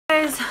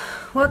guys,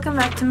 welcome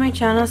back to my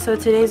channel. So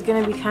today's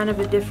gonna be kind of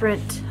a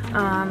different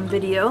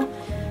video.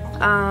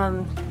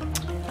 I'm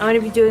gonna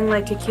be doing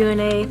like a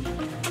Q&A,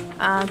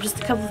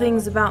 just a couple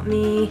things about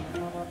me,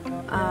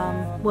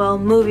 well,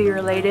 movie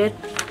related.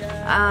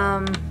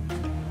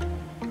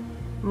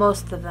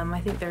 Most of them. I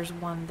think there's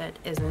one that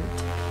isn't.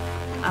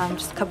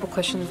 Just a couple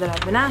questions that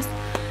I've been asked.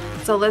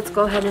 So let's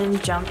go ahead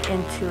and jump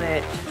into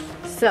it.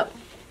 So,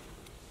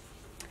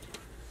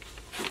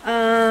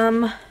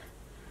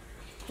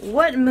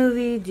 what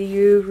movie do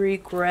you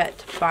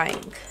regret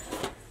buying?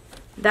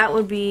 That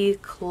would be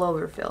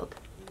Cloverfield.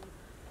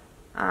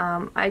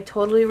 I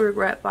totally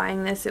regret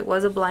buying this. It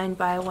was a blind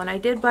buy when I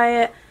did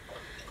buy it,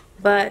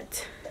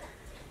 but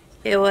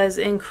it was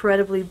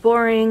incredibly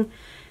boring.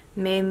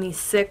 Made me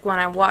sick when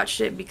I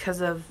watched it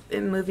because of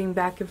it moving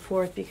back and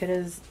forth,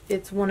 because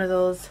it's one of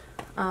those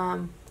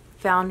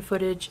found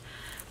footage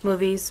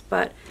movies.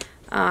 But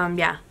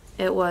yeah,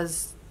 it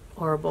was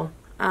horrible.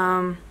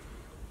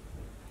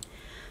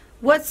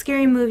 What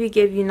scary movie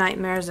gave you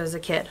nightmares as a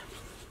kid?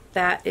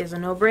 That is a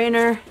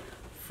no-brainer.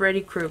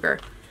 Freddy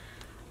Krueger.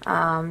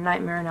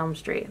 Nightmare on Elm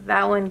Street.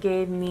 That one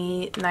gave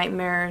me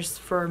nightmares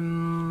for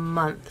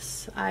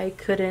months. I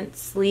couldn't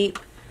sleep.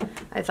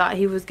 I thought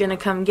he was gonna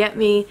come get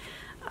me.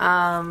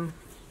 And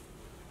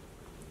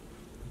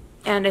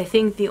I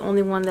think the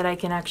only one that I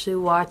can actually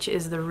watch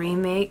is the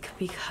remake,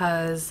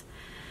 because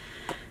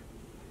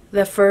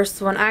the first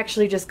one, I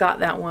actually just got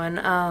that one.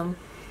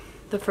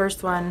 The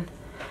first one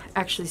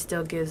actually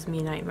still gives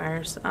me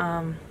nightmares.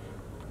 How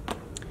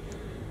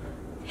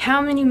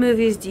many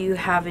movies do you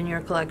have in your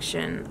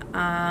collection?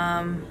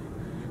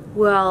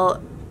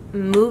 Well,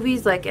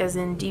 movies like as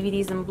in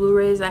DVDs and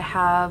Blu-rays, I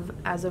have,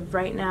 as of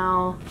right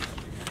now,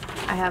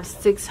 I have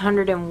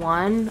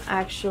 601. I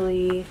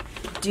actually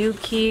do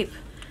keep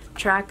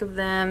track of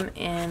them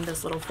in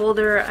this little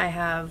folder.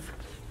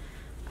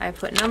 I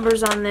put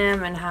numbers on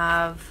them and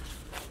have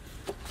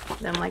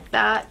them like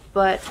that,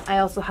 but I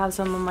also have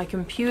some on my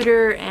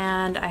computer,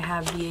 and I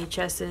have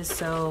VHSs,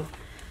 so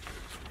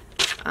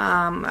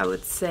I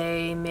would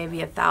say maybe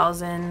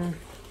 1,000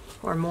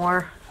 or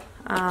more.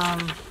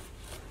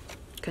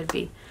 Could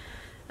be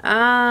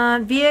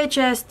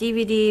VHS,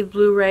 DVD,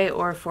 Blu-ray,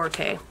 or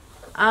 4K.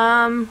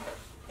 I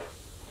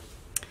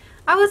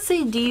would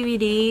say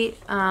DVD.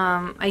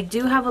 I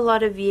do have a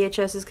lot of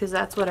VHSs because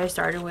that's what I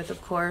started with,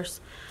 of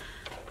course.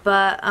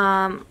 But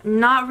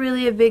not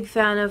really a big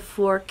fan of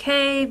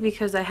 4K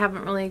because I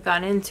haven't really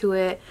gotten into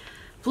it.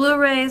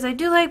 Blu-rays, I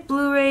do like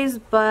Blu-rays,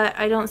 but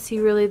I don't see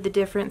really the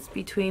difference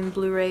between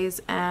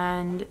Blu-rays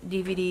and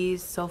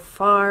DVDs so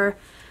far.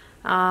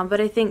 But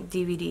I think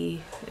DVD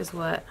is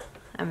what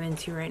I'm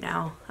into right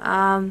now.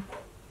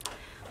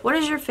 What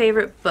is your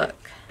favorite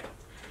book?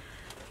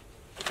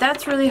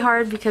 That's really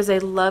hard because I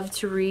love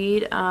to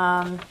read.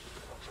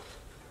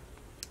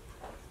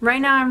 Right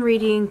now I'm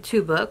reading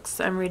two books.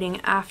 I'm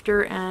reading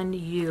After and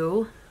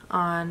You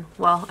on,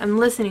 well, I'm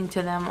listening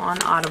to them on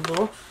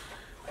Audible.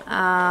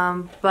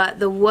 But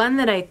the one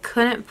that I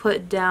couldn't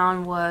put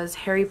down was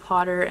Harry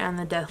Potter and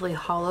the Deathly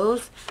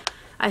Hallows.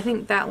 I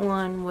think that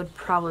one would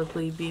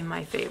probably be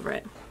my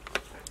favorite.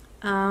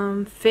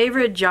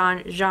 Favorite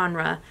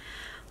genre?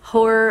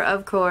 Horror,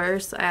 of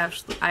course. I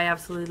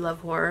absolutely love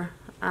horror.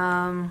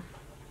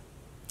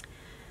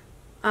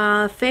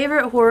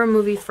 Favorite horror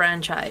movie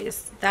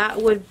franchise?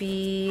 That would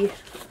be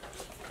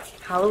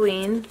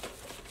Halloween,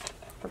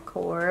 of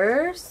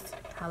course,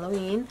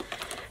 Halloween,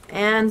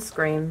 and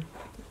Scream.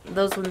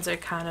 Those ones are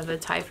kind of a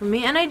tie for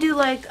me. And I do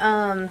like,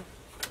 I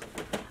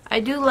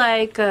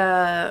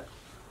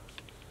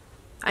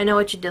Know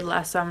What You Did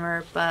Last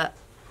Summer, but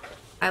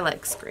I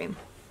like Scream.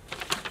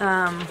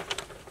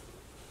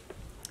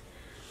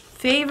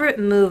 Favorite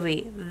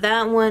movie?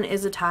 That one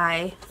is a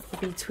tie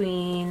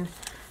between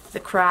The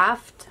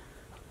Craft,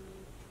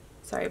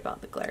 sorry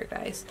about the glare,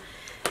 guys,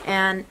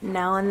 and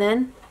Now and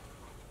Then.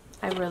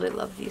 I really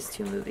love these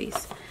two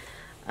movies.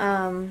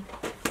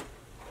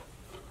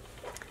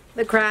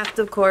 The Craft,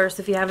 of course,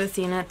 if you haven't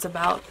seen it, it's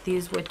about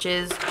these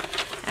witches.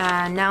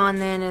 And Now and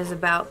Then is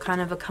about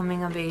kind of a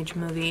coming-of-age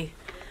movie.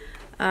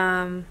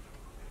 Top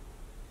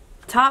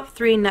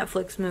 3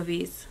 Netflix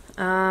movies.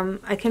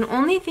 I can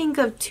only think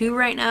of 2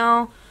 right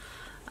now.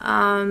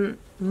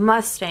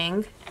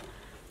 Mustang.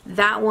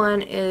 That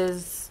one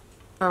is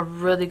a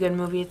really good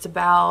movie. It's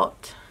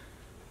about,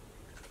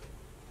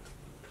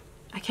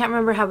 I can't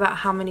remember about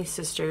how many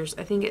sisters.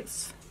 I think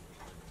it's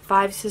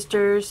 5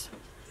 sisters.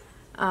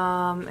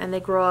 And they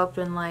grow up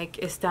in like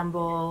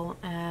Istanbul,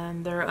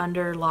 and they're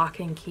under lock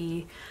and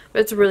key.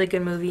 But it's a really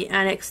good movie.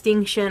 And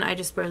Extinction, I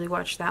just barely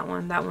watched that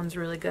one. That one's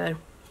really good.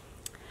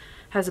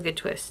 Has a good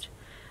twist.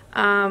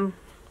 What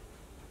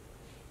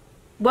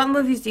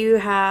movies do you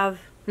have?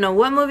 No,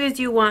 what movies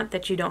do you want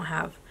that you don't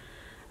have?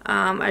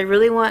 I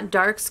really want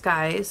Dark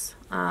Skies.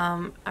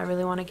 I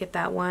really want to get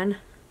that one.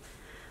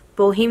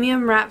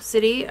 Bohemian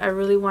Rhapsody, I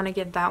really want to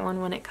get that one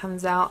when it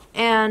comes out.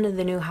 And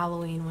the new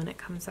Halloween when it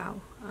comes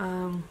out.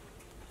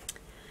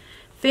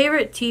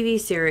 Favorite TV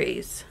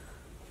series?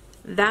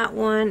 That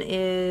one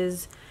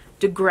is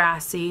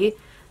Degrassi.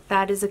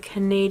 That is a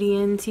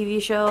Canadian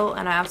TV show,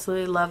 and I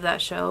absolutely love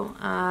that show.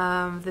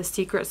 The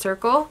Secret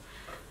Circle.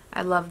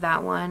 I love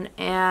that one.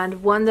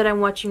 And one that I'm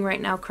watching right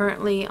now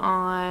currently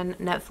on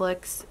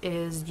Netflix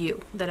is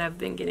You, that I've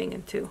been getting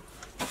into.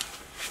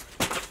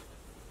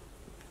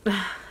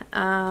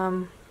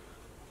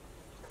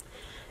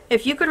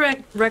 If you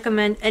could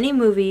recommend any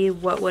movie,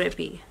 what would it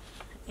be?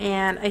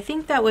 And I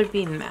think that would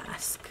be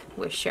Mask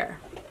with Cher.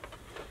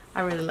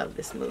 I really love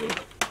this movie.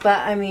 But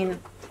I mean,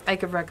 I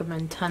could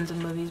recommend tons of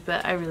movies,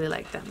 but I really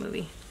like that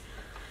movie.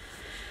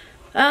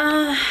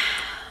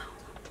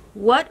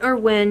 What or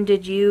when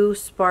did you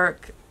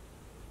spark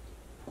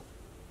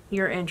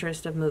your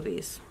interest of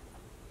movies?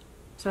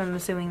 So I'm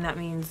assuming that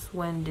means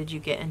when did you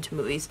get into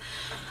movies?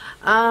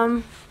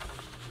 I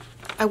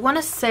want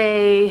to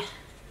say,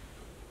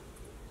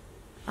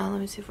 let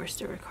me see if we're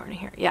still recording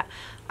here. Yeah,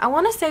 I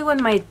want to say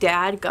when my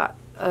dad got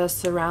a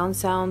surround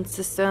sound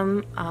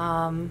system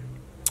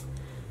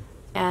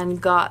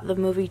and got the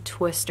movie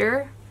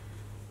Twister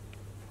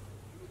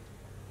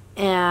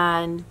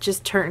and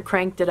just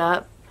cranked it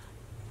up.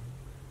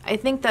 I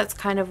think that's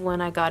kind of when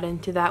I got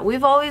into that.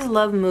 We've always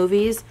loved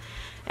movies,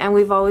 and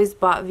we've always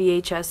bought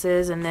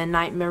VHSs, and then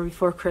Nightmare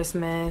Before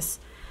Christmas.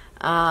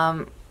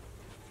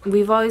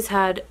 We've always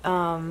had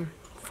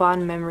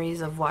fond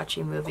memories of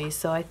watching movies,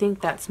 so I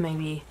think that's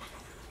maybe,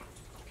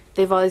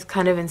 they've always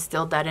kind of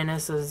instilled that in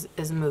us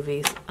as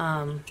movies.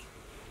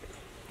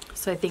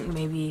 So I think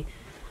maybe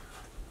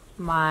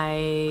my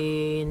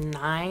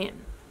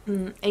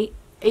 8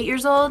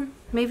 years old,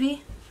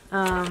 maybe.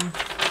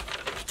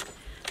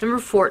 Number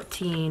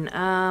 14.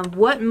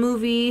 What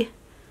movie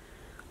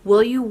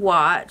will you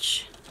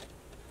watch?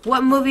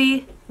 What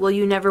movie will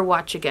you never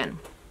watch again?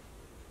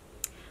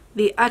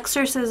 The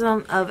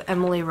Exorcism of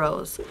Emily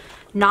Rose.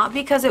 Not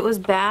because it was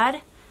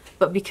bad,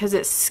 but because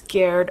it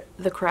scared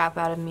the crap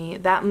out of me.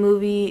 That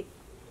movie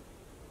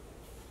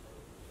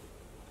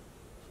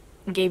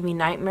gave me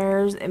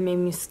nightmares. It made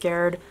me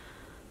scared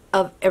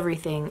of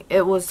everything.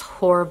 It was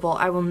horrible.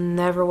 I will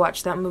never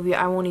watch that movie.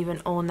 I won't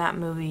even own that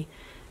movie.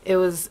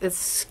 It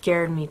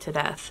scared me to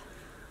death.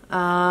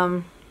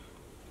 And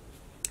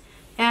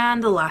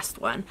the last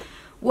one.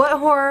 What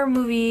horror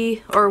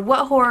movie or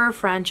what horror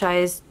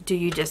franchise do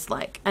you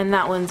dislike? And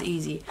that one's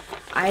easy.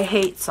 I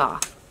hate Saw.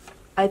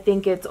 I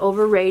think it's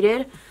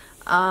overrated.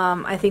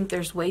 I think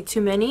there's way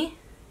too many,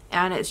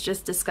 and it's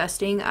just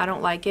disgusting. I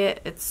don't like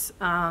it. It's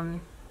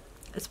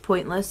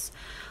pointless.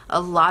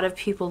 A lot of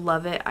people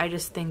love it. I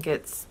just think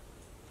it's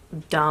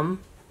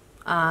dumb.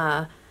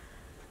 And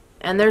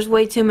there's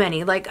way too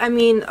many. Like, I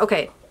mean,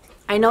 okay,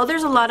 I know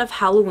there's a lot of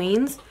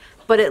Halloweens,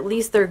 but at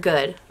least they're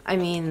good. I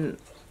mean,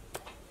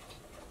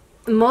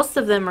 most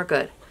of them are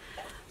good.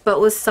 But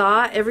with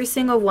Saw, every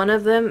single one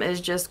of them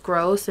is just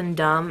gross and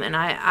dumb, and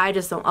I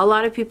just don't. A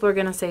lot of people are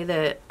going to say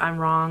that I'm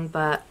wrong,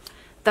 but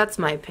that's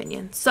my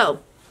opinion. So,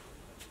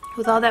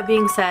 with all that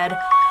being said,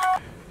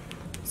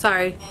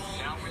 sorry.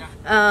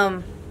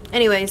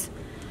 Anyways,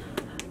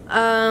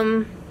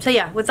 so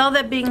yeah, with all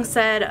that being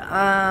said,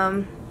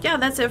 yeah,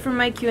 that's it for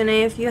my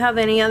Q&A. If you have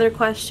any other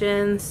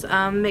questions,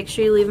 make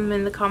sure you leave them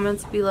in the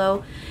comments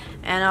below,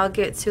 and I'll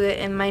get to it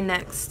in my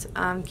next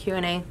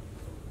Q&A.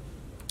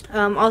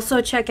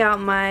 Also, check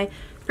out my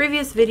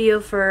previous video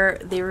for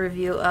the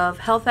review of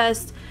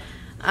Hellfest,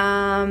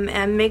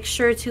 and make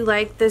sure to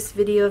like this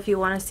video if you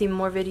want to see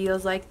more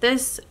videos like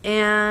this,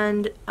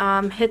 and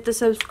hit the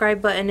subscribe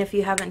button if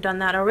you haven't done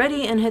that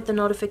already, and hit the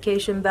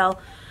notification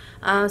bell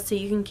so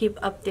you can keep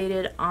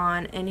updated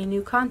on any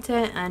new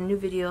content and new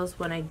videos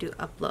when I do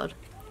upload.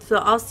 So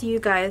I'll see you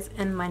guys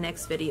in my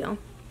next video.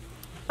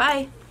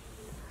 Bye!